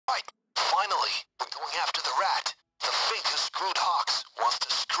Right, finally, we're going after the rat. The fake who screwed Hox wants to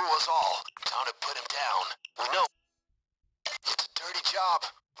screw us all. Time to put him down. We know it's a dirty job,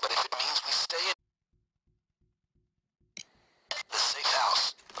 but if it means we stay in the safe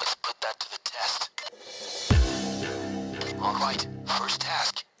house, let's put that to the test. Alright, first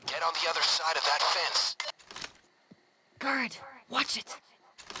task. Get on the other side of that fence. Guard, watch it.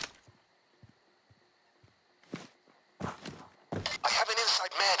 I have an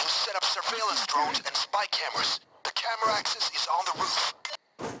inside man who set up surveillance drones and spy cameras. The camera access is on the roof.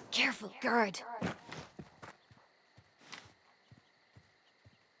 Careful, guard.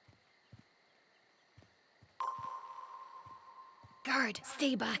 Guard,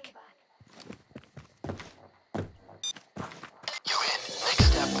 stay back. You're in. Next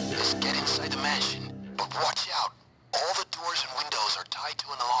step is get inside the mansion. But watch out. All the doors and windows are tied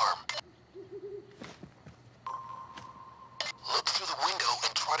to an alarm. Look through the window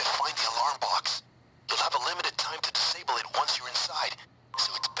and try to find the alarm box. You'll have a limited time to disable it once you're inside,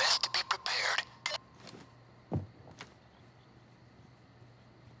 so it's best to be prepared.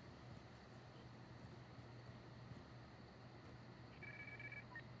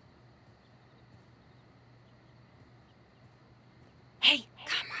 Hey,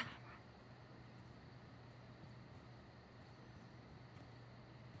 camera.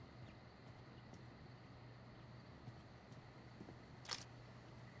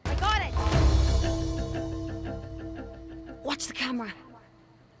 I got it! Watch the camera.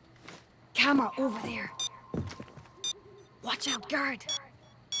 Camera over there. Watch out, guard.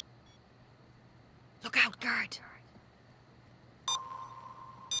 Look out, guard.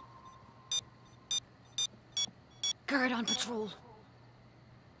 Guard on patrol.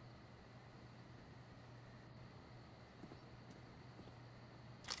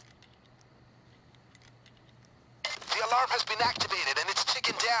 The alarm has been activated and it's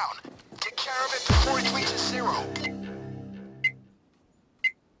ticking down. Take care of it before it reaches 0.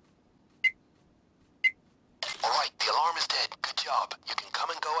 Alright, the alarm is dead. Good job. You can come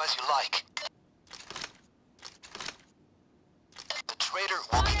and go as you like. The traitor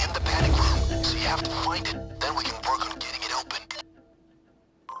will be in the panic room, so you have to find it. Then we can work on getting it open.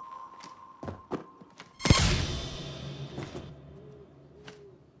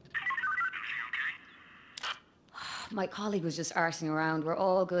 My colleague was just arsing around. We're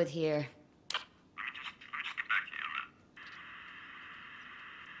all good here.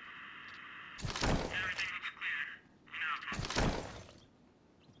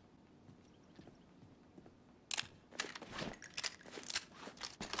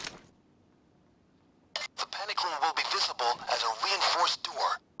 The panic room will be visible as a reinforced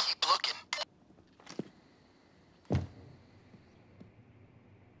door. Keep looking.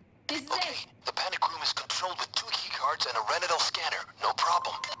 This is Okay, it. the panic room is controlled with 2 keycards and a retinal scanner. No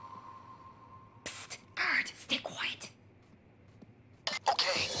problem. Psst, guard, stay quiet.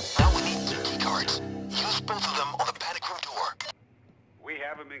 Okay, now we need 2 keycards. Use both of them on the panic room door. We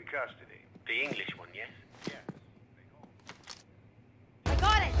have him in custody. The English one, yes? Yes. I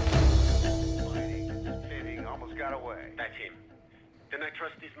got it! Fitting, almost got away. That's him. Then I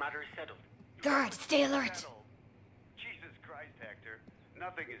trust this matter is settled. Guard, stay alert. Settled. Jesus Christ, Hector.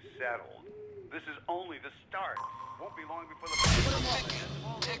 Nothing is settled. This is only the start. Won't be long before the...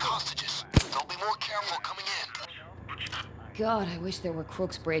 Take hostages. They'll be more careful coming in. God, I wish there were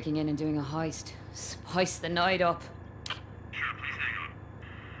crooks breaking in and doing a heist. Spice the night up. Sure, please hang on.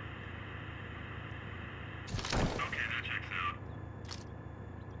 Okay, that checks out.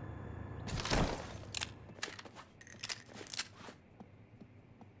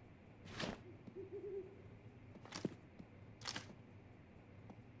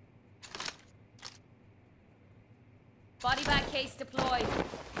 Body bag case deployed.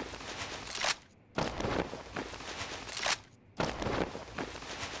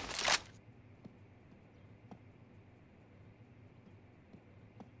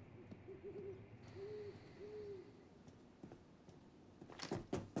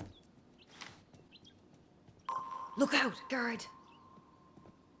 Look out, guard.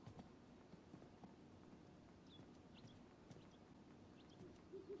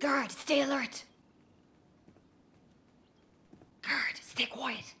 Guard, stay alert. Guard, stay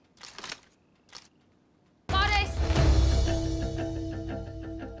quiet. Got it!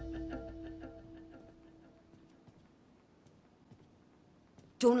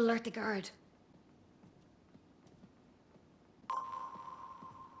 Don't alert the guard.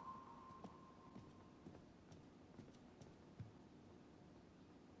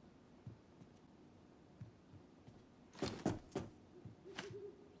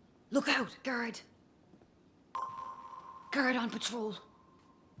 Look out, guard. Guard on patrol.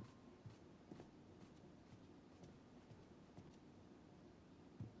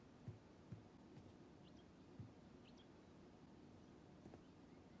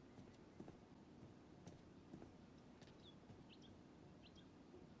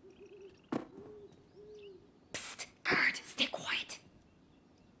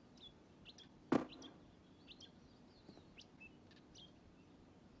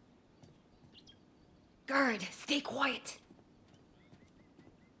 Guard, stay quiet.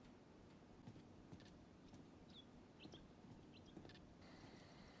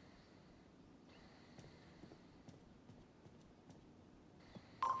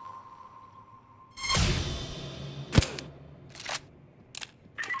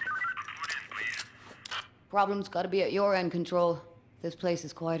 Problem's gotta be at your end, Control. This place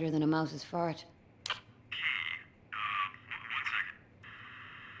is quieter than a mouse's fart.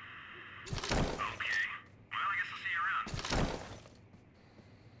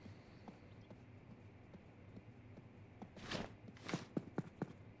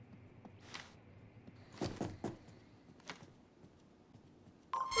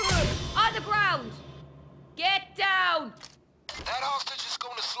 On the ground! Get down! That hostage is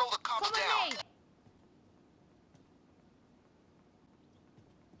going to slow the cops Come down. with me!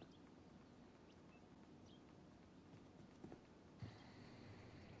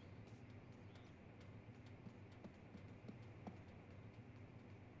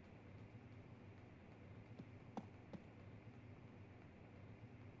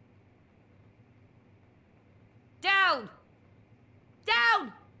 Down!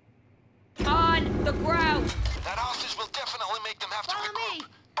 Down! On the ground! That hostage will definitely make them have to Follow regroup. me.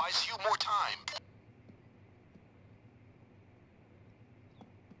 Buys you more time.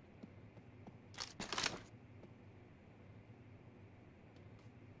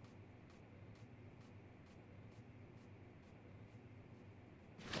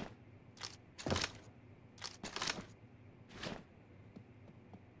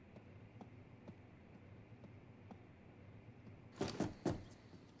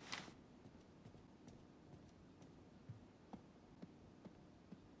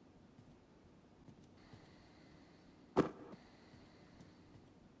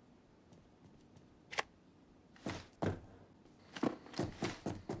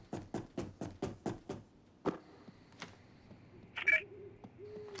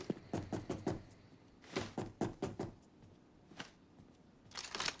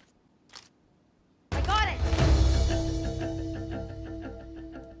 I got it!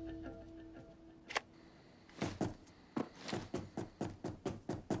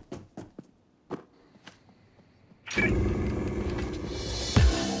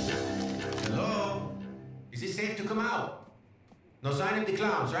 Hello? Is it safe to come out? No sign of the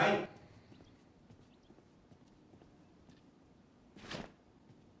clowns, right?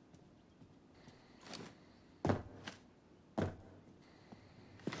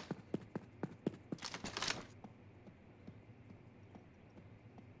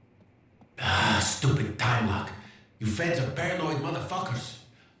 Stupid time lock. You feds are paranoid motherfuckers.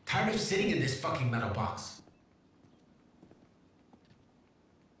 Tired of sitting in this fucking metal box.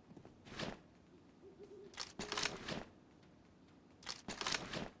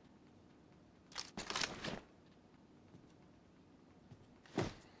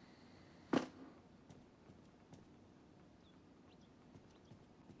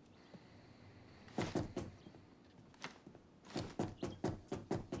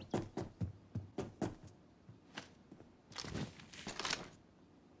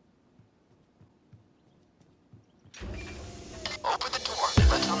 Open the door.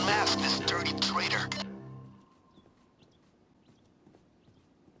 Let's unmask this dirty traitor.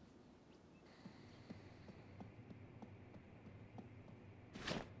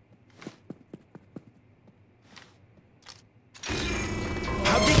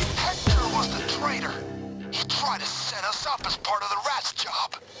 Hector was the traitor. He tried to set us up as part of the rat's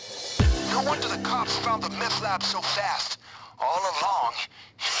job. No wonder the cops found the meth lab so fast. All along,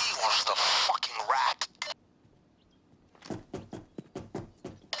 he was the fucking rat.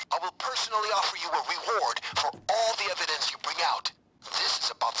 I will personally offer you a reward for all the evidence you bring out. This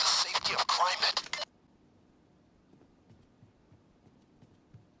is about the safety of Climate.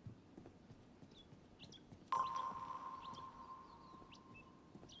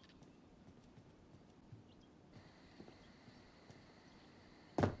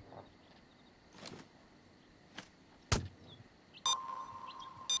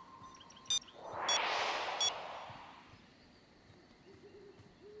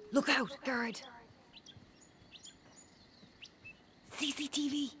 Look out, guard!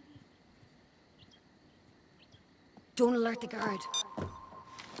 CCTV! Don't alert the guard.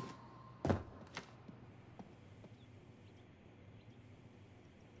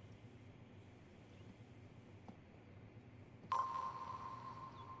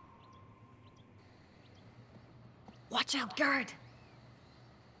 Watch out, guard!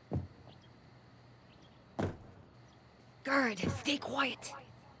 Guard, stay quiet.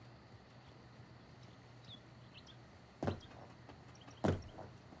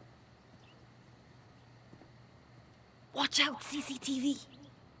 Watch out, CCTV.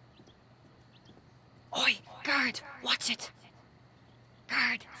 Oi, guard, watch it.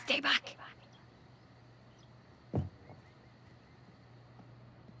 Guard, stay back.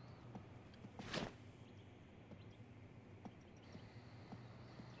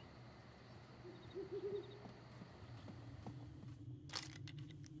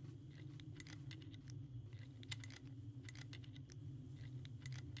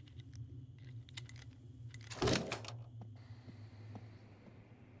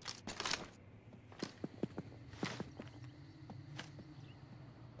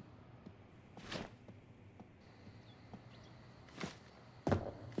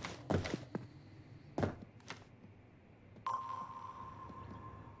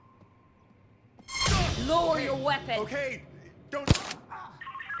 Lower your weapon. Okay, don't... Dispatch,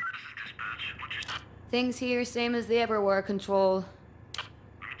 what's your stop? Things here same as they ever were, Control. Let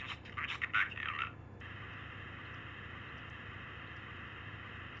me just get back to you on that. Okay,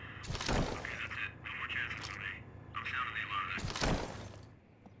 that's it. No more chances for me. I'm sounding the alarm.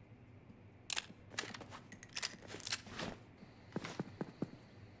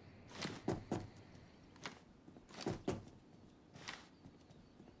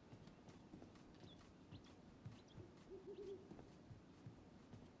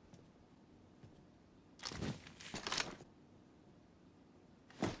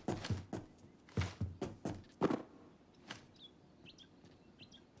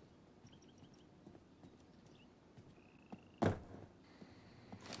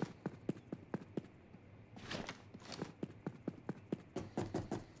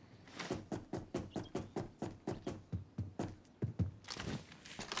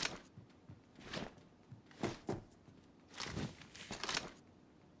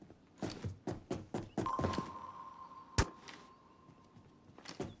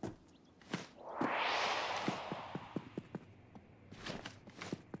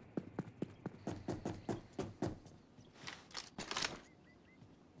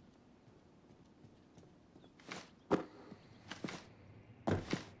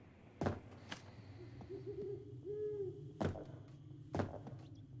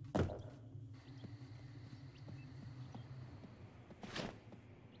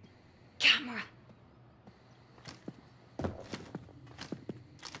 Camera.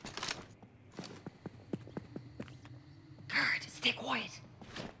 Guard, stay quiet.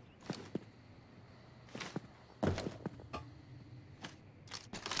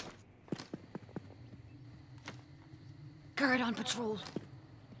 Guard on patrol.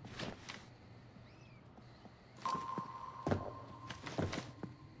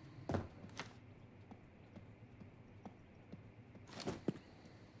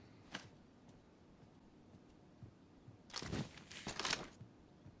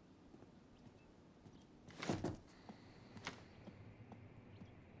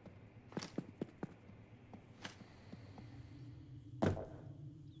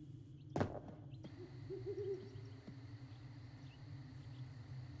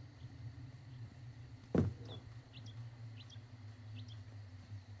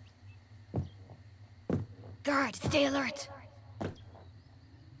 Guard, stay alert.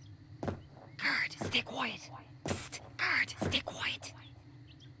 Guard, stay quiet. Psst. Guard, stay quiet.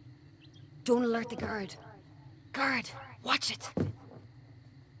 Don't alert the guard. Guard, watch it.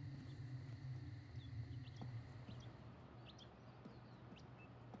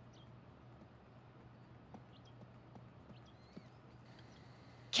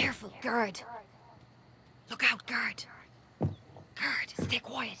 Careful, guard. Look out, guard. Guard, stay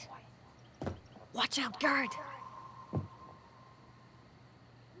quiet. Watch out, guard!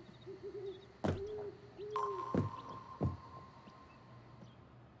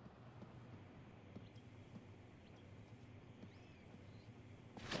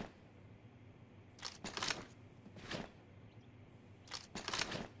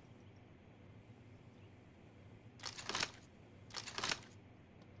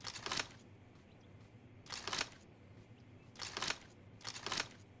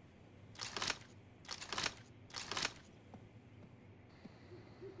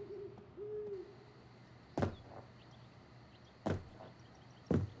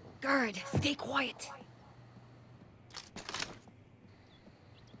 Guard, stay quiet.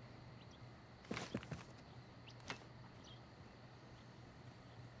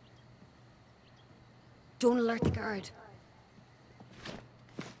 Don't alert the guard.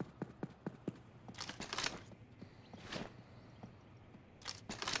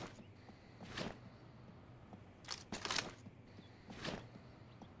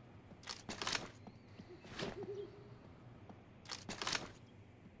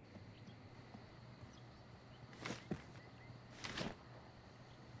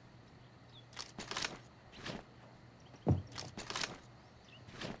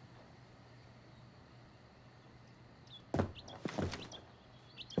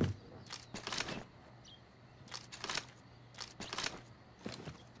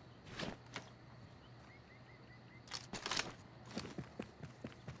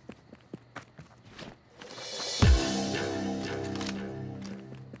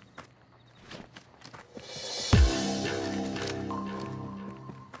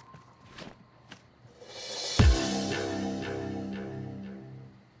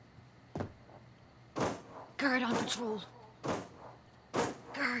 Guard on patrol.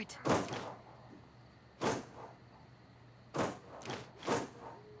 Guard.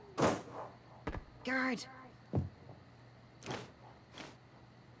 Guard.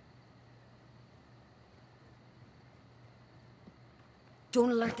 Don't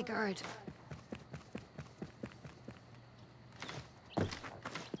alert the guard.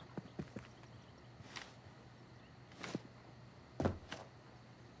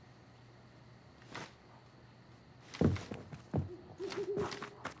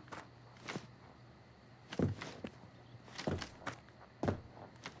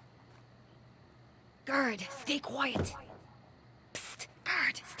 Guard, stay quiet. Psst,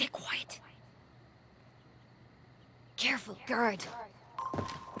 guard, stay quiet. Careful, guard.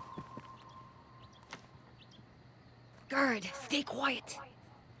 Guard, stay quiet.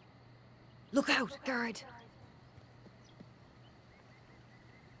 Look out, guard.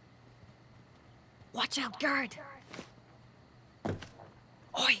 Watch out, guard.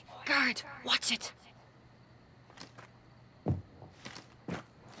 Oi, guard, watch it.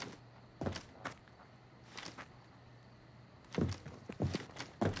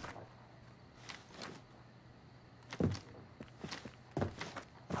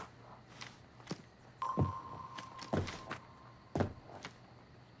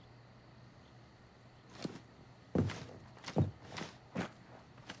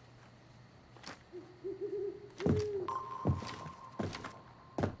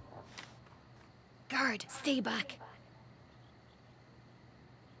 Guard, stay back.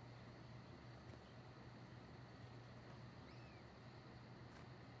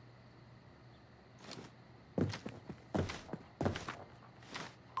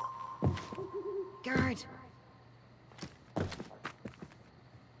 Guard.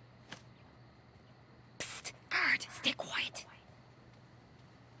 Psst, guard, stay quiet.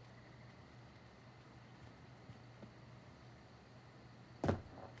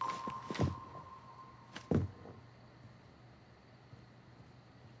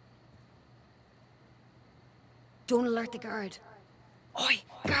 Don't alert the guard. Oi,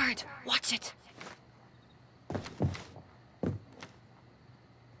 guard, watch it.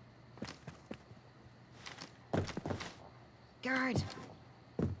 Guard.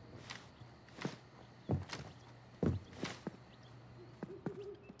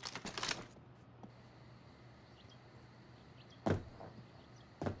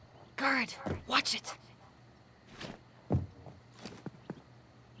 Guard, watch it.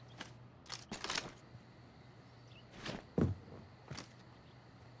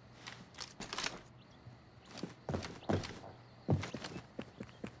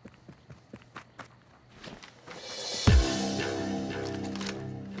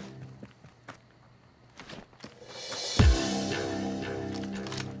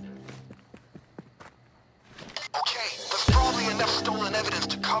 Enough stolen evidence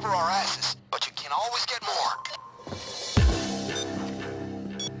to cover our asses, but you can always get more.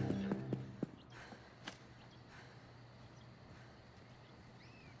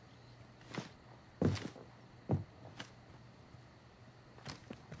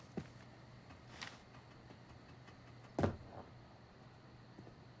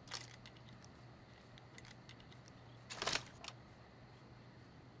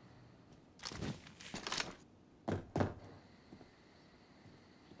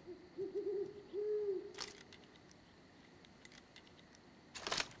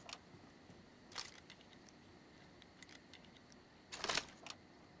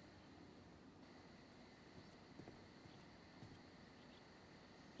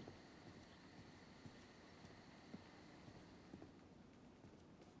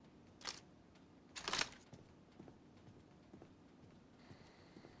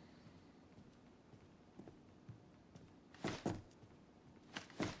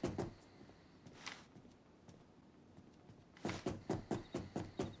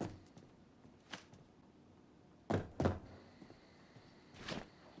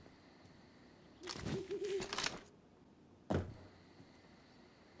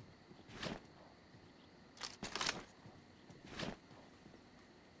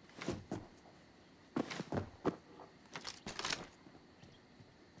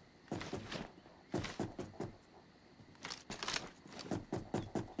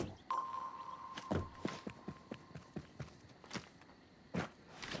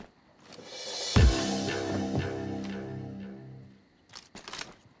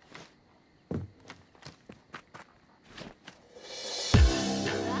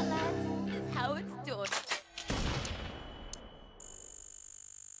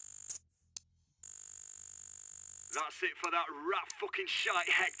 That's it for that rat fucking shite,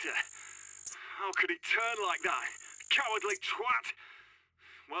 Hector. How could he turn like that? Cowardly twat!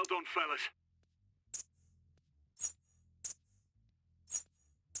 Well done, fellas.